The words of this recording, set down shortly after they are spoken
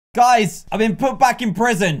Guys, I've been put back in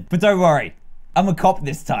prison, but don't worry, I'm a cop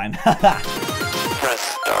this time. Press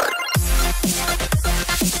start.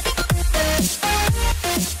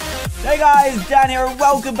 Hey guys, Dan here, and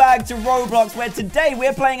welcome back to Roblox, where today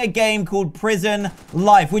we're playing a game called Prison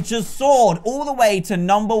Life, which has soared all the way to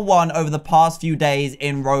 #1 over the past few days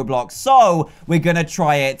in Roblox. So, we're gonna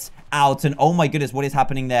try it out, and oh my goodness, what is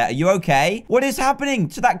happening there? Are you okay? What is happening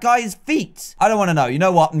to that guy's feet? I don't want to know. You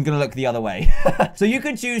know what? I'm gonna look the other way. So you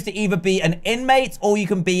can choose to either be an inmate or you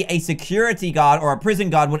can be a security guard or a prison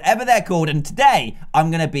guard, whatever they're called. And today,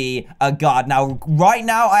 I'm gonna be a guard. Now, right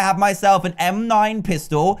now, I have myself an M9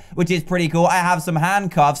 pistol, which is pretty cool. I have some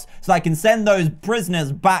handcuffs, so I can send those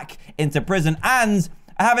prisoners back into prison. And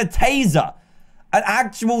I have a taser. An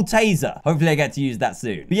actual taser. Hopefully I get to use that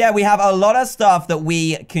soon. But yeah, we have a lot of stuff that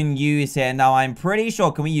we can use here. Now, I'm pretty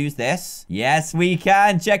sure, can we use this? Yes, we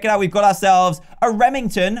can. Check it out. We've got ourselves a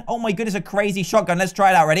Remington. Oh my goodness, a crazy shotgun. Let's try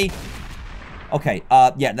it out. Ready? Okay,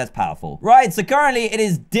 yeah, that's powerful. Right, so currently it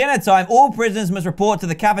is dinner time. All prisoners must report to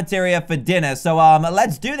the cafeteria for dinner. So,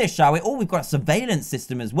 let's do this, shall we? Oh, we've got a surveillance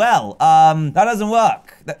system as well. That doesn't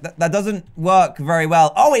work. That doesn't work very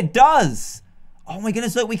well. Oh, it does. Oh my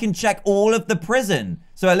goodness, look, we can check all of the prison.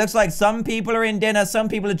 So it looks like some people are in dinner, some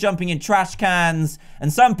people are jumping in trash cans,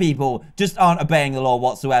 and some people just aren't obeying the law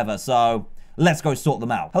whatsoever. So let's go sort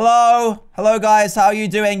them out. Hello? Hello, guys. How are you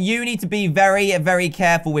doing? You need to be very, very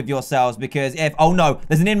careful with yourselves because if... Oh, no.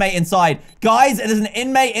 There's an inmate inside. Guys, there's an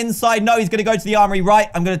inmate inside. No, he's going to go to the armory. Right.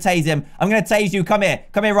 I'm going to tase him. I'm going to tase you. Come here.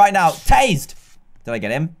 Come here right now. Tased. Did I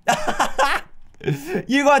get him?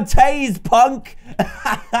 You got tased, punk.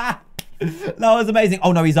 That was amazing.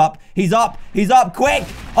 Oh, no, he's up. He's up. He's up. Quick.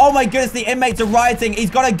 Oh, my goodness. The inmates are rioting.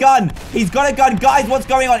 He's got a gun. He's got a gun. Guys, what's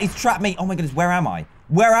going on? He's trapped me. Oh, my goodness. Where am I?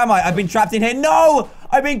 Where am I? I've been trapped in here. No!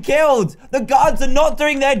 I've been killed. The guards are not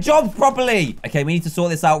doing their jobs properly. Okay, we need to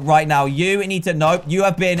sort this out right now. You need to... Nope. You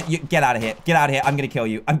have been... get out of here. Get out of here. I'm going to kill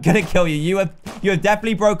you. I'm going to kill you. You have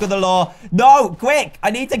definitely broken the law. No! Quick!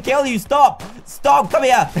 I need to kill you. Stop. Stop. Come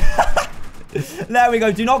here. There we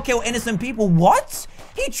go. Do not kill innocent people. What?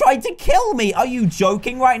 He tried to kill me. Are you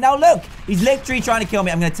joking right now? Look, he's literally trying to kill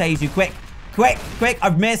me. I'm going to tase you. Quick, quick, quick.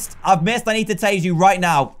 I've missed. I've missed. I need to tase you right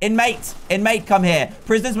now. Inmate, come here.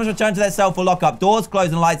 Prisoners must return to their cell for lockup. Doors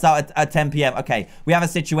closed and lights out at 10 p.m. Okay, we have a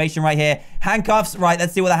situation right here. Handcuffs. Right,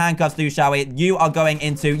 let's see what the handcuffs do, shall we? You are going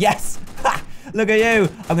into... Yes. Look at you.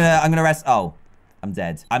 I'm gonna arrest... Oh. I'm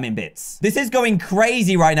dead. I'm in bits. This is going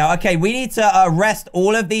crazy right now. Okay, we need to arrest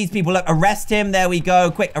all of these people. Look, arrest him. There we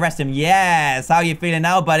go. Quick, arrest him. Yes. How are you feeling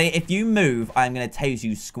now, buddy? If you move, I'm going to tase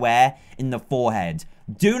you square in the forehead.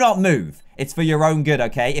 Do not move. It's for your own good,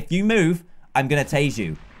 okay? If you move, I'm going to tase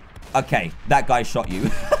you. Okay, that guy shot you.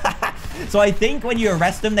 So I think when you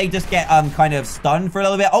arrest them, they just get kind of stunned for a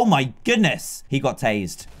little bit. Oh my goodness. He got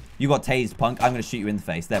tased. You got tased, punk. I'm going to shoot you in the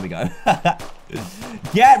face. There we go.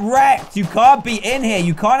 Get wrecked. You can't be in here.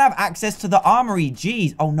 You can't have access to the armory.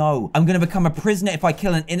 Jeez. Oh, no. I'm going to become a prisoner if I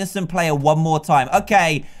kill an innocent player one more time.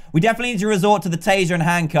 Okay. We definitely need to resort to the taser and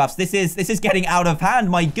handcuffs. This is getting out of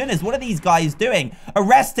hand. My goodness. What are these guys doing?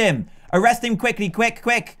 Arrest him. Arrest him quickly. Quick,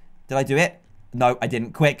 quick. Did I do it? No, I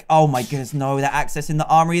didn't. Quick. Oh, my goodness. No, they're accessing the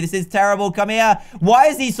armory. This is terrible. Come here. Why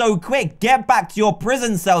is he so quick? Get back to your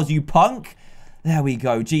prison cells, you punk. There we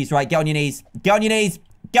go. Jeez, right. Get on your knees. Get on your knees.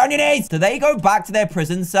 Get on your knees. Do they go back to their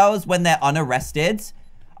prison cells when they're unarrested?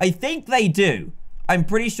 I think they do. I'm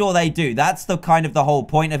pretty sure they do. That's the kind of the whole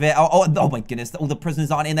point of it. Oh my goodness. All the prisoners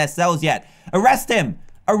aren't in their cells yet. Arrest him.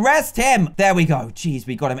 Arrest him. There we go. Jeez,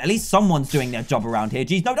 we got him. At least someone's doing their job around here.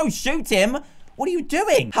 Jeez, no, don't shoot him. What are you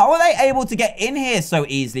doing? How are they able to get in here so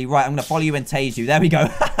easily? Right, I'm going to follow you and tase you. There we go.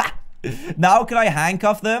 Now, can I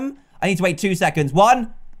handcuff them? I need to wait 2 seconds.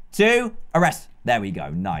 1, 2, arrest. There we go.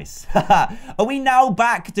 Nice. Are we now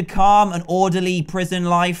back to calm and orderly prison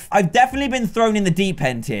life? I've definitely been thrown in the deep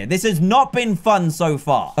end here. This has not been fun so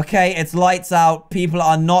far. Okay, it's lights out. People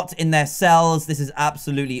are not in their cells. This is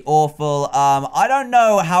absolutely awful. I don't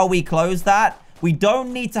know how we close that. We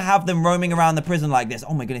don't need to have them roaming around the prison like this.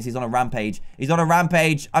 Oh my goodness, he's on a rampage. He's on a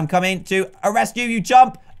rampage. I'm coming to arrest you, you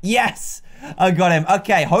chump. Yes. I got him.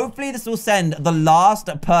 Okay, hopefully this will send the last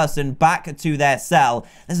person back to their cell.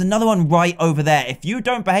 There's another one right over there. If you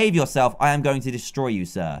don't behave yourself, I am going to destroy you,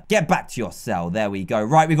 sir. Get back to your cell. There we go.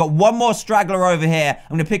 Right, we've got one more straggler over here.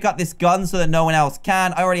 I'm going to pick up this gun so that no one else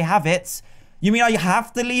can. I already have it. You mean I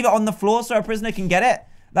have to leave it on the floor so a prisoner can get it?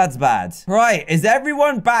 That's bad. Right, is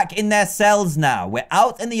everyone back in their cells now? We're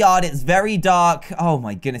out in the yard. It's very dark. Oh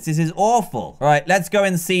my goodness, this is awful. Right, let's go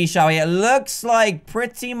and see, shall we? It looks like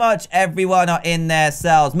pretty much everyone are in their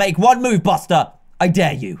cells. Make one move, Buster. I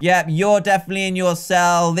dare you. Yep, you're definitely in your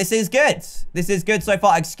cell. This is good. This is good so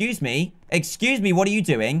far. Excuse me. Excuse me, what are you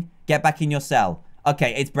doing? Get back in your cell.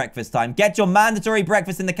 Okay, it's breakfast time. Get your mandatory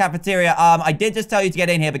breakfast in the cafeteria. I did just tell you to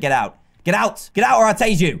get in here, but get out. Get out. Get out or I'll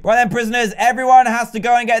tase you. Right then, prisoners. Everyone has to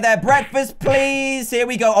go and get their breakfast, please. Here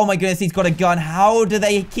we go. Oh my goodness, he's got a gun. How do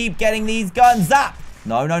they keep getting these guns? Zap.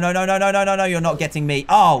 No, no, no, no, no, no, no, no, no. You're not getting me.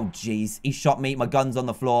 Oh, jeez. He shot me. My gun's on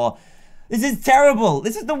the floor. This is terrible.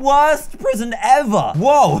 This is the worst prison ever.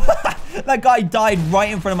 Whoa. That guy died right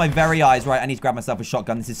in front of my very eyes. Right, I need to grab myself a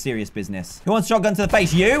shotgun. This is serious business. Who wants a shotgun to the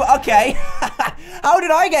face? You? Okay. How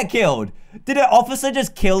did I get killed? Did an officer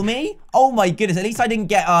just kill me? Oh my goodness. At least I didn't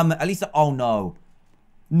get, oh no.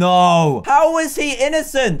 No. How was he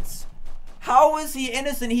innocent? How was he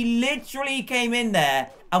innocent? He literally came in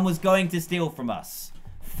there and was going to steal from us.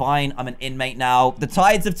 Fine, I'm an inmate now. The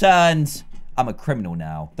tides have turned. I'm a criminal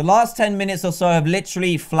now. The last 10 minutes or so have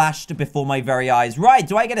literally flashed before my very eyes. Right,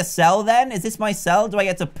 do I get a cell then? Is this my cell? Do I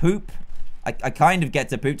get to poop? I kind of get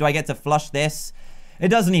to poop. Do I get to flush this? It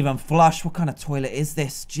doesn't even flush. What kind of toilet is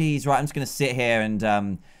this? Jeez, right, I'm just going to sit here and,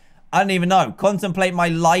 I don't even know. Contemplate my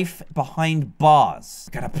life behind bars.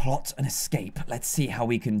 Gotta plot an escape. Let's see how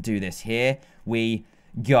we can do this. Here we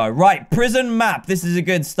go. Right, prison map. This is a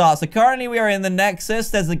good start. So currently we are in the Nexus.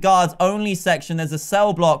 There's a guards only section. There's a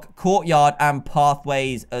cell block, courtyard, and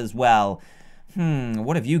pathways as well.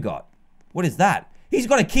 What have you got? What is that? He's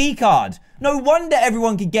got a key card. No wonder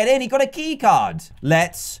everyone could get in. He got a key card.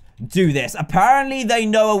 Let's do this. Apparently they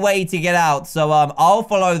know a way to get out. So I'll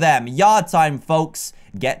follow them. Yard time, folks.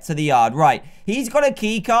 Get to the yard. Right. He's got a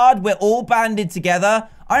key card. We're all banded together.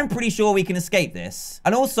 I'm pretty sure we can escape this.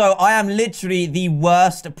 And also, I am literally the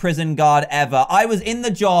worst prison guard ever. I was in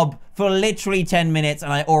the job for literally 10 minutes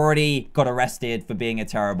and I already got arrested for being a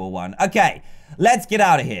terrible one. Okay, let's get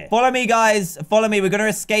out of here. Follow me, guys. Follow me. We're going to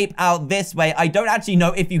escape out this way. I don't actually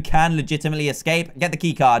know if you can legitimately escape. Get the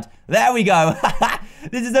key card. There we go.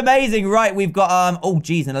 This is amazing. Right, we've got, oh,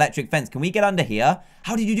 geez, an electric fence. Can we get under here?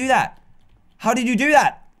 How did you do that? How did you do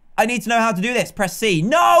that? I need to know how to do this. Press C.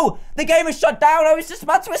 No! The game is shut down. I was just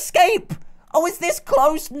about to escape. Oh, it's this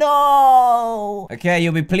close? No. Okay,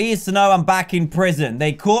 you'll be pleased to know I'm back in prison.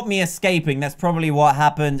 They caught me escaping. That's probably what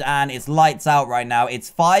happened. And it's lights out right now.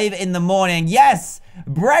 It's 5 in the morning. Yes!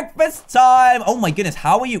 Breakfast time. Oh my goodness.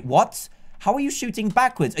 How are you? What? How are you shooting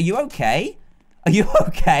backwards? Are you okay? Are you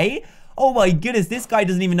okay? Oh my goodness. This guy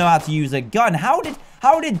doesn't even know how to use a gun. How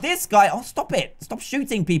did this guy... Oh, stop it. Stop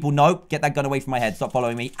shooting people. No, get that gun away from my head. Stop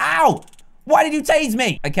following me. Ow! Why did you tase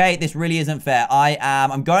me? Okay, this really isn't fair.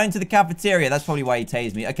 I'm going to the cafeteria. That's probably why he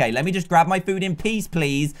tased me. Okay, let me just grab my food in peace,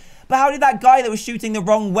 please. But how did that guy that was shooting the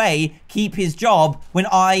wrong way keep his job when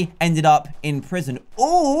I ended up in prison?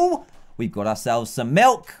 Ooh, we've got ourselves some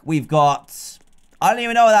milk. We've got... I don't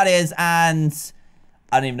even know what that is, and...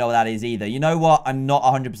 I don't even know what that is either. You know what? I'm not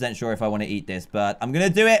 100% sure if I want to eat this, but I'm going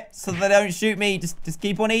to do it so they don't shoot me. Just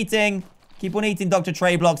keep on eating. Keep on eating, Dr.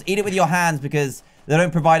 Trayaurus. Eat it with your hands because they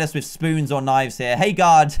don't provide us with spoons or knives here. Hey,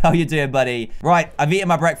 guard. How you doing, buddy? Right. I've eaten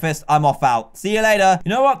my breakfast. I'm off out. See you later. You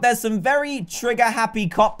know what? There's some very trigger-happy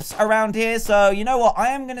cops around here. So, you know what? I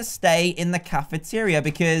am going to stay in the cafeteria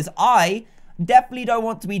because I definitely don't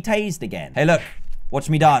want to be tased again. Hey, look. Watch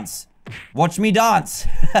me dance. Watch me dance.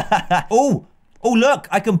 Oh. Oh, look,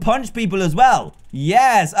 I can punch people as well.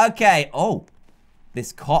 Yes, okay. Oh,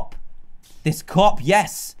 this cop. This cop,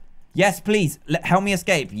 yes. Yes, please. Help me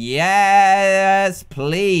escape. Yes,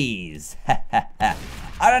 please. I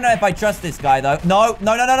don't know if I trust this guy, though. No,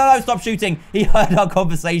 no, no, no, no, no. Stop shooting. He heard our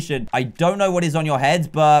conversation. I don't know what is on your heads,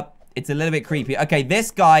 but it's a little bit creepy. Okay, this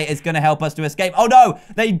guy is going to help us to escape. Oh, no.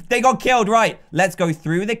 They got killed. Right. Let's go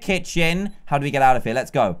through the kitchen. How do we get out of here? Let's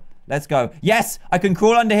go. Let's go. Yes, I can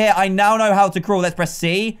crawl under here. I now know how to crawl. Let's press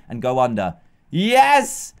C and go under.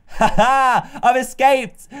 Yes! Haha! I've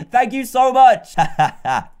escaped. Thank you so much. They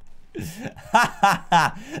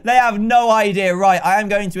have no idea. Right, I am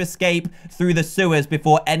going to escape through the sewers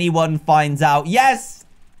before anyone finds out. Yes!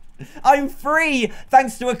 I'm free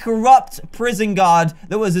thanks to a corrupt prison guard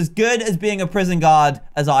that was as good as being a prison guard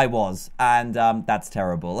as I was. And that's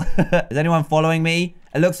terrible. Is anyone following me?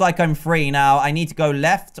 It looks like I'm free now. I need to go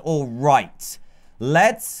left or right.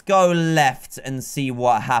 Let's go left and see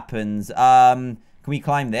what happens. Can we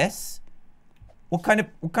climb this? What kind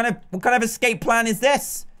of escape plan is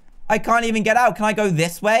this? I can't even get out. Can I go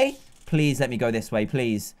this way? Please let me go this way,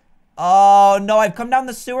 please. Oh no, I've come down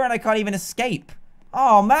the sewer and I can't even escape.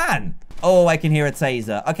 Oh man. Oh, I can hear a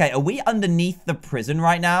taser. Okay, are we underneath the prison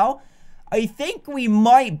right now? I think we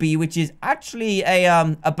might be, which is actually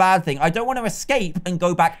a bad thing. I don't want to escape and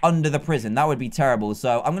go back under the prison. That would be terrible.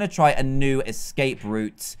 So I'm going to try a new escape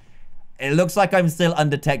route. It looks like I'm still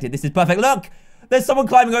undetected. This is perfect. Look, there's someone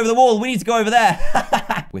climbing over the wall. We need to go over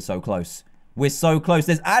there. We're so close. We're so close.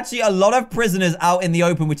 There's actually a lot of prisoners out in the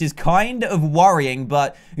open, which is kind of worrying.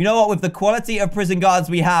 But you know what? With the quality of prison guards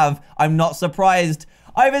we have, I'm not surprised.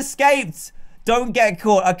 I've escaped. Don't get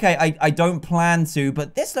caught. Okay, I don't plan to,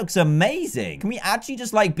 but this looks amazing. Can we actually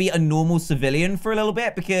just, like, be a normal civilian for a little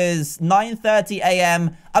bit? Because 9:30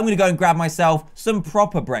 a.m., I'm going to go and grab myself some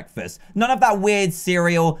proper breakfast. None of that weird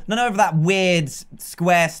cereal. None of that weird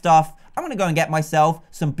square stuff. I'm going to go and get myself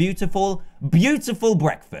some beautiful, beautiful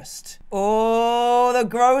breakfast. Oh, the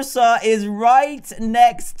grocer is right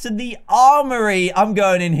next to the armory. I'm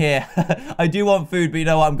going in here. I do want food, but you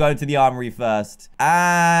know what? I'm going to the armory first.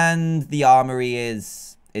 And the armory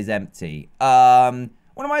is empty.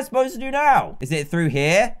 What am I supposed to do now? Is it through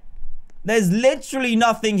here? There's literally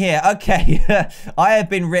nothing here. Okay. I have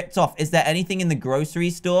been ripped off. Is there anything in the grocery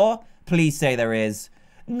store? Please say there is.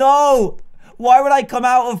 No! Why would I come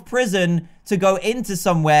out of prison to go into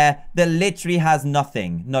somewhere that literally has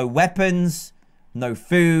nothing? No weapons, no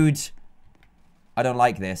food. I don't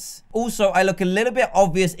like this. Also, I look a little bit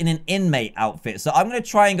obvious in an inmate outfit. So I'm going to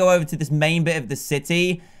try and go over to this main bit of the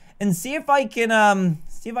city and see if I can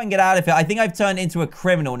get out of here. I think I've turned into a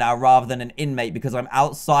criminal now rather than an inmate because I'm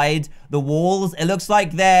outside the walls. It looks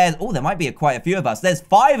like there might be quite a few of us. There's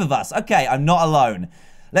 5 of us. Okay, I'm not alone.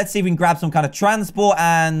 Let's see if we can grab some kind of transport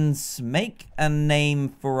and make a name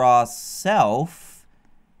for ourselves.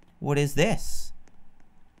 What is this?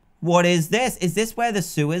 What is this? Is this where the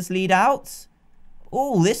sewers lead out?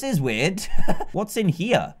 Oh, this is weird. What's in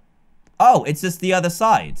here? Oh, it's just the other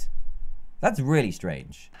side. That's really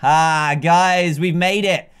strange. Ah, guys, we've made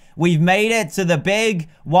it. We've made it to the big,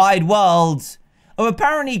 wide world of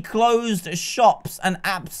apparently closed shops and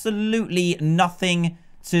absolutely nothing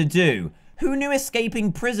to do. Who knew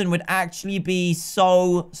escaping prison would actually be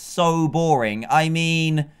so boring? I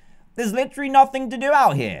mean, there's literally nothing to do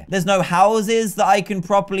out here. There's no houses that I can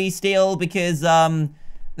properly steal because,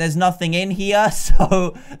 there's nothing in here.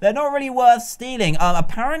 So they're not really worth stealing.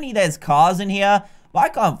 Apparently there's cars in here, but I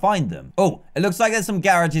can't find them. Oh, it looks like there's some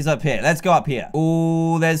garages up here. Let's go up here.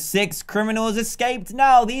 Oh, there's 6 criminals escaped.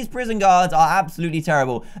 Now, these prison guards are absolutely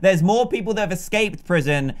terrible. There's more people that have escaped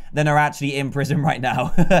prison than are actually in prison right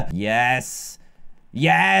now. Yes.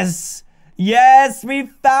 Yes. Yes, we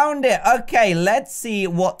found it. Okay, let's see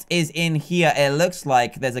what is in here. It looks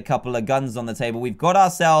like there's a couple of guns on the table. We've got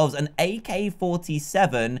ourselves an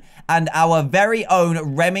AK-47 and our very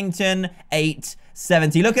own Remington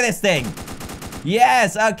 870. Look at this thing.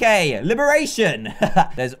 Yes, okay. Liberation.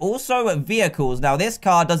 There's also vehicles. Now, this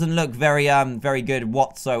car doesn't look very good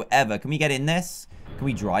whatsoever. Can we get in this? Can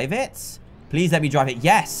we drive it? Please let me drive it.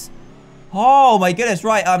 Yes. Oh, my goodness.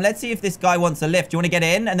 Right, let's see if this guy wants a lift. Do you want to get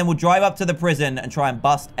in? And then we'll drive up to the prison and try and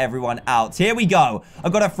bust everyone out. Here we go.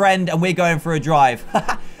 I've got a friend, and we're going for a drive.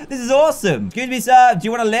 This is awesome. Excuse me, sir. Do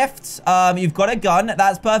you want a lift? You've got a gun.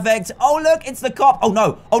 That's perfect. Oh, look. It's the cop. Oh,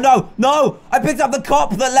 no. Oh, no. No. I picked up the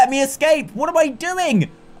cop that let me escape. What am I doing?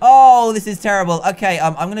 Oh, this is terrible. Okay,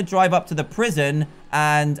 I'm going to drive up to the prison,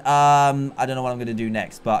 and, I don't know what I'm going to do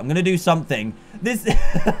next, but I'm going to do something. This...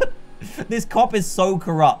 This cop is so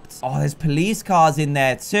corrupt. Oh, there's police cars in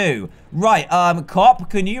there too. Right, cop,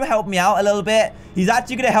 can you help me out a little bit? He's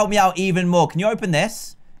actually going to help me out even more. Can you open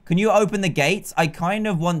this? Can you open the gates? I kind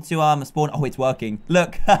of want to spawn. Oh, it's working.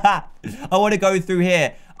 Look, I want to go through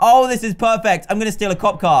here. Oh, this is perfect. I'm going to steal a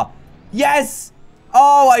cop car. Yes.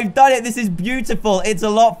 Oh, I've done it. This is beautiful. It's a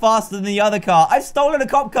lot faster than the other car. I've stolen a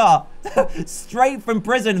cop car straight from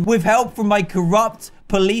prison with help from my corrupt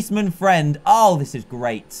policeman friend. Oh, this is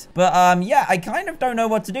great. But, yeah, I kind of don't know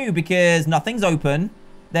what to do because nothing's open.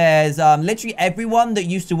 There's, literally everyone that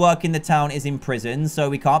used to work in the town is in prison, so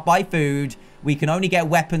we can't buy food. We can only get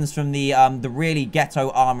weapons from the really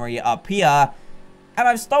ghetto armory up here. And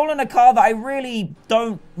I've stolen a car that I really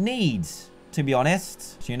don't need, to be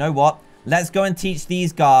honest. So you know what? Let's go and teach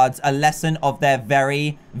these guards a lesson of their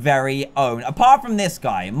very, very own. Apart from this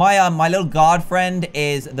guy, my little guard friend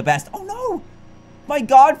is the best. Oh, no! My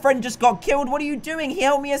guard friend just got killed. What are you doing? He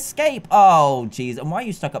helped me escape. Oh, jeez. And why are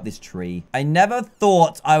you stuck up this tree? I never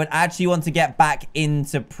thought I would actually want to get back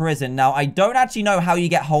into prison. Now, I don't actually know how you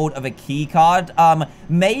get hold of a key card.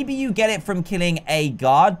 Maybe you get it from killing a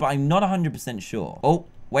guard, but I'm not 100% sure. Oh,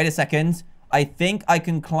 wait a second. I think I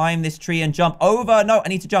can climb this tree and jump over. No, I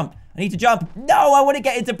need to jump. I need to jump. No, I want to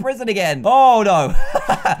get into prison again. Oh, no.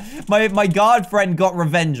 my guard friend got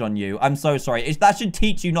revenge on you. I'm so sorry. That should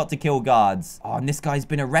teach you not to kill guards. Oh, and this guy's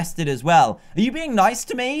been arrested as well. Are you being nice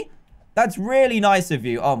to me? That's really nice of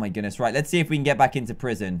you. Oh, my goodness. Right, let's see if we can get back into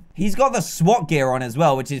prison. He's got the SWAT gear on as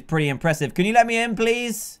well, which is pretty impressive. Can you let me in,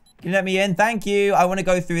 please? Can you let me in? Thank you. I want to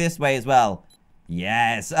go through this way as well.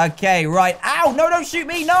 Yes. Okay, right. Ow! No, don't shoot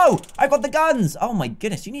me. No! I've got the guns. Oh, my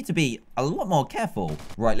goodness. You need to be a lot more careful.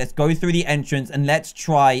 Right, let's go through the entrance and let's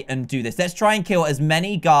try and do this. Let's try and kill as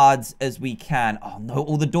many guards as we can. Oh, no.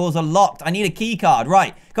 All the doors are locked. I need a key card.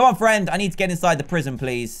 Right. Come on, friend. I need to get inside the prison,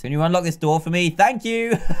 please. Can you unlock this door for me? Thank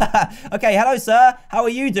you. Okay, hello, sir. How are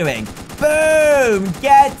you doing? Boom!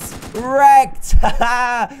 Get wrecked.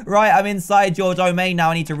 Right, I'm inside your domain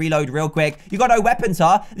now. I need to reload real quick. You got no weapons,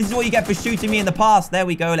 huh? This is what you get for shooting me in the past. There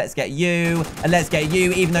we go. Let's get you. And let's get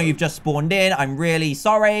you, even though you've just spawned in. I'm really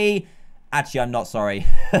sorry. Actually, I'm not sorry.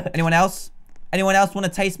 Anyone else? Anyone else want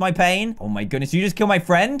to taste my pain? Oh my goodness, you just kill my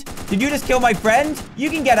friend? Did you just kill my friend? You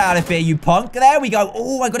can get out of here, you punk. There we go.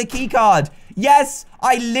 Oh, I got a key card. Yes,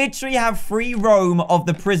 I literally have free roam of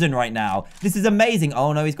the prison right now. This is amazing.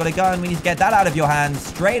 Oh no, he's got a gun. We need to get that out of your hands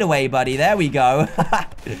straight away, buddy. There we go.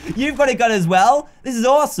 You've got a gun as well. This is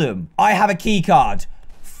awesome. I have a key card.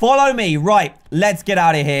 Follow me. Right, let's get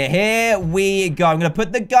out of here. Here we go. I'm going to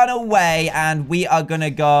put the gun away and we are going to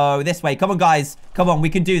go this way. Come on, guys. Come on, we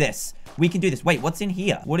can do this. We can do this. Wait, what's in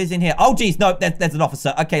here? What is in here? Oh, geez. No, there's an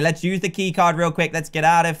officer. Okay, let's use the key card real quick. Let's get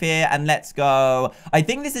out of here and let's go. I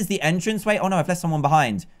think this is the entrance way. Oh, no, I've left someone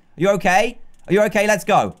behind. Are you okay? Are you okay? Let's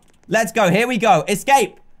go. Let's go. Here we go.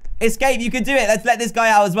 Escape. Escape. You can do it. Let's let this guy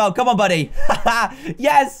out as well. Come on, buddy.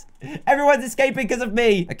 Yes. Everyone's escaping because of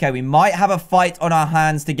me. Okay, we might have a fight on our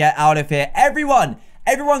hands to get out of here. Everyone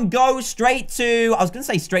go straight to... I was going to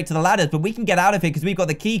say straight to the ladders, but we can get out of here because we've got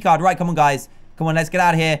the key card. Right, come on, guys. Come on, let's get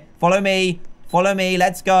out of here. Follow me. Follow me.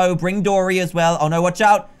 Let's go. Bring Dory as well. Oh, no, watch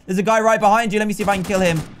out. There's a guy right behind you. Let me see if I can kill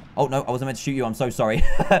him. Oh, no, I wasn't meant to shoot you. I'm so sorry.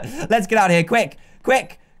 Let's get out of here. Quick,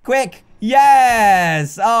 quick, quick.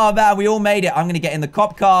 Yes. Oh, man, we all made it. I'm going to get in the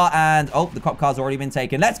cop car and... Oh, the cop car's already been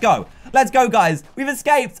taken. Let's go. Let's go, guys. We've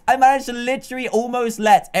escaped. I managed to literally almost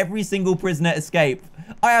let every single prisoner escape.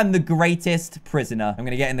 I am the greatest prisoner. I'm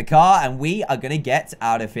going to get in the car and we are going to get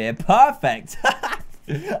out of here. Perfect.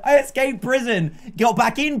 I escaped prison, got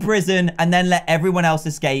back in prison, and then let everyone else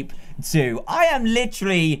escape too. I am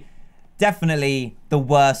literally, definitely the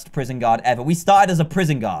worst prison guard ever. We started as a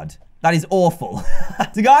prison guard. That is awful.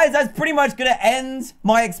 So guys, that's pretty much going to end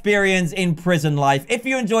my experience in prison life. If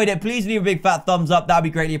you enjoyed it, please leave a big fat thumbs up. That would be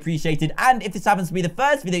greatly appreciated. And if this happens to be the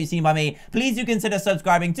first video you've seen by me, please do consider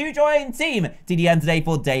subscribing to join Team TDM today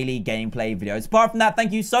for daily gameplay videos. Apart from that,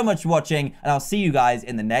 thank you so much for watching, and I'll see you guys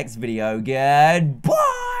in the next video. Goodbye.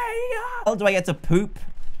 Oh, do I get to poop?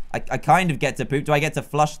 I kind of get to poop. Do I get to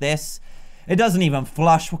flush this? It doesn't even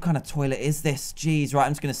flush. What kind of toilet is this? Jeez, right,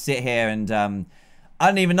 I'm just going to sit here and... I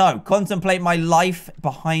don't even know. Contemplate my life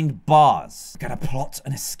behind bars. Gotta plot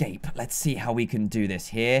an escape. Let's see how we can do this.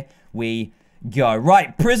 Here we go.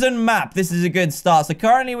 Right, prison map. This is a good start. So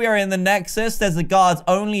currently we are in the Nexus. There's a guards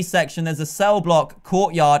only section. There's a cell block,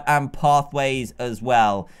 courtyard, and pathways as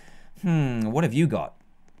well. What have you got?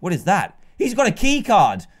 What is that? He's got a key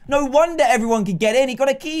card. No wonder everyone could get in. He got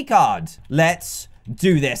a key card. Let's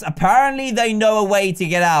do this. Apparently they know a way to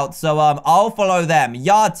get out. So I'll follow them.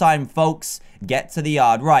 Yard time, folks. Get to the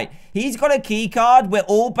yard. Right. He's got a key card. We're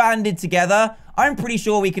all banded together. I'm pretty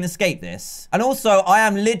sure we can escape this. And also, I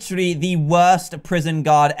am literally the worst prison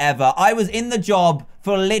guard ever. I was in the job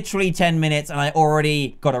for literally 10 minutes and I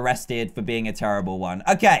already got arrested for being a terrible one.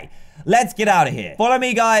 Okay. Let's get out of here. Follow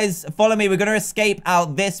me, guys. Follow me. We're going to escape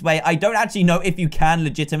out this way. I don't actually know if you can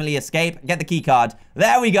legitimately escape. Get the key card.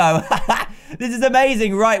 There we go. This is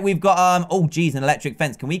amazing. Right. We've got, oh, geez, an electric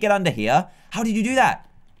fence. Can we get under here? How did you do that?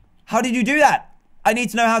 How did you do that? I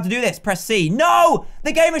need to know how to do this. Press C. No!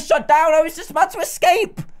 The game is shut down. I was just about to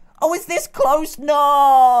escape. Oh, is this close?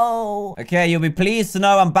 No. Okay, you'll be pleased to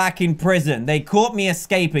know I'm back in prison. They caught me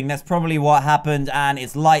escaping. That's probably what happened. And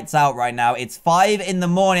it's lights out right now. It's 5 in the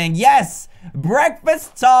morning. Yes!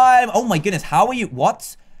 Breakfast time. Oh my goodness. How are you?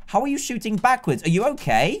 What? How are you shooting backwards? Are you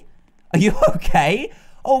okay? Are you okay?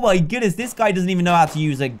 Oh my goodness. This guy doesn't even know how to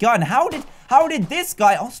use a gun. How did this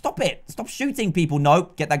guy... Oh, stop it. Stop shooting people.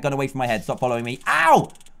 No, get that gun away from my head. Stop following me. Ow!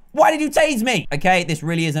 Why did you tase me? Okay, this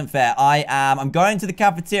really isn't fair. I'm going to the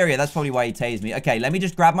cafeteria. That's probably why he tased me. Okay, let me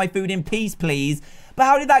just grab my food in peace, please. But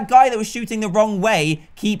how did that guy that was shooting the wrong way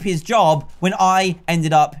keep his job when I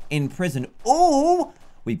ended up in prison? Ooh,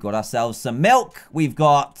 we've got ourselves some milk. We've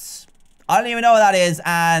got... I don't even know what that is,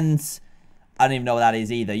 and... I don't even know what that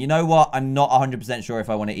is either. You know what? I'm not 100% sure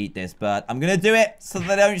if I want to eat this, but I'm going to do it so that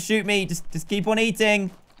they don't shoot me. Just keep on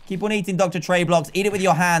eating. Keep on eating, Dr. Trayaurus. Eat it with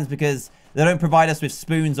your hands because they don't provide us with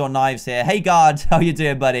spoons or knives here. Hey, guard. How you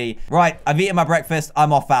doing, buddy? Right. I've eaten my breakfast.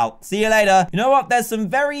 I'm off out. See you later. You know what? There's some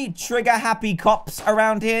very trigger-happy cops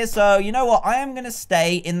around here. So, you know what? I am going to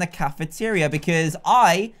stay in the cafeteria because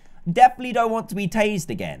I Definitely don't want to be tased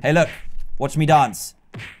again. Hey, look. Watch me dance.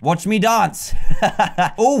 Watch me dance.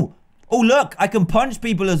 Oh, look. I can punch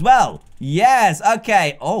people as well. Yes.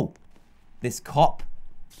 Okay. Oh, this cop.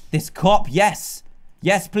 Yes.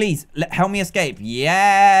 Yes, please. Help me escape.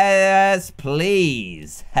 Yes,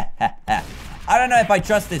 please. I don't know if I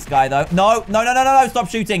trust this guy, though. No. Stop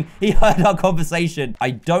shooting. He heard our conversation. I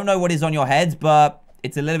don't know what is on your head, but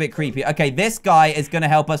it's a little bit creepy. Okay, this guy is going to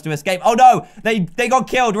help us to escape. Oh, no. They got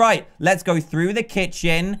killed. Right. Let's go through the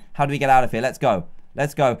kitchen. How do we get out of here? Let's go.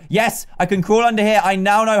 Let's go. Yes, I can crawl under here. I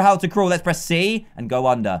now know how to crawl. Let's press C and go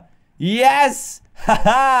under. Yes.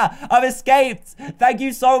 Haha. I've escaped. Thank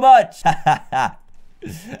you so much.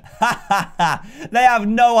 They have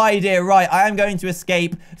no idea. Right, I am going to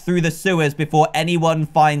escape through the sewers before anyone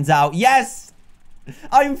finds out. Yes,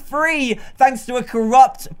 I'm free thanks to a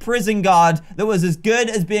corrupt prison guard that was as good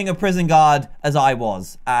as being a prison guard as I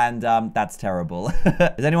was. And that's terrible.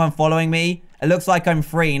 Is anyone following me? It looks like I'm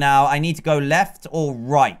free now. I need to go left or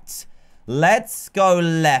right. Let's go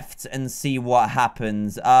left and see what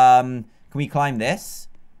happens. Can we climb this?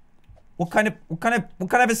 What kind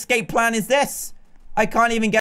of escape plan is this? I can't even get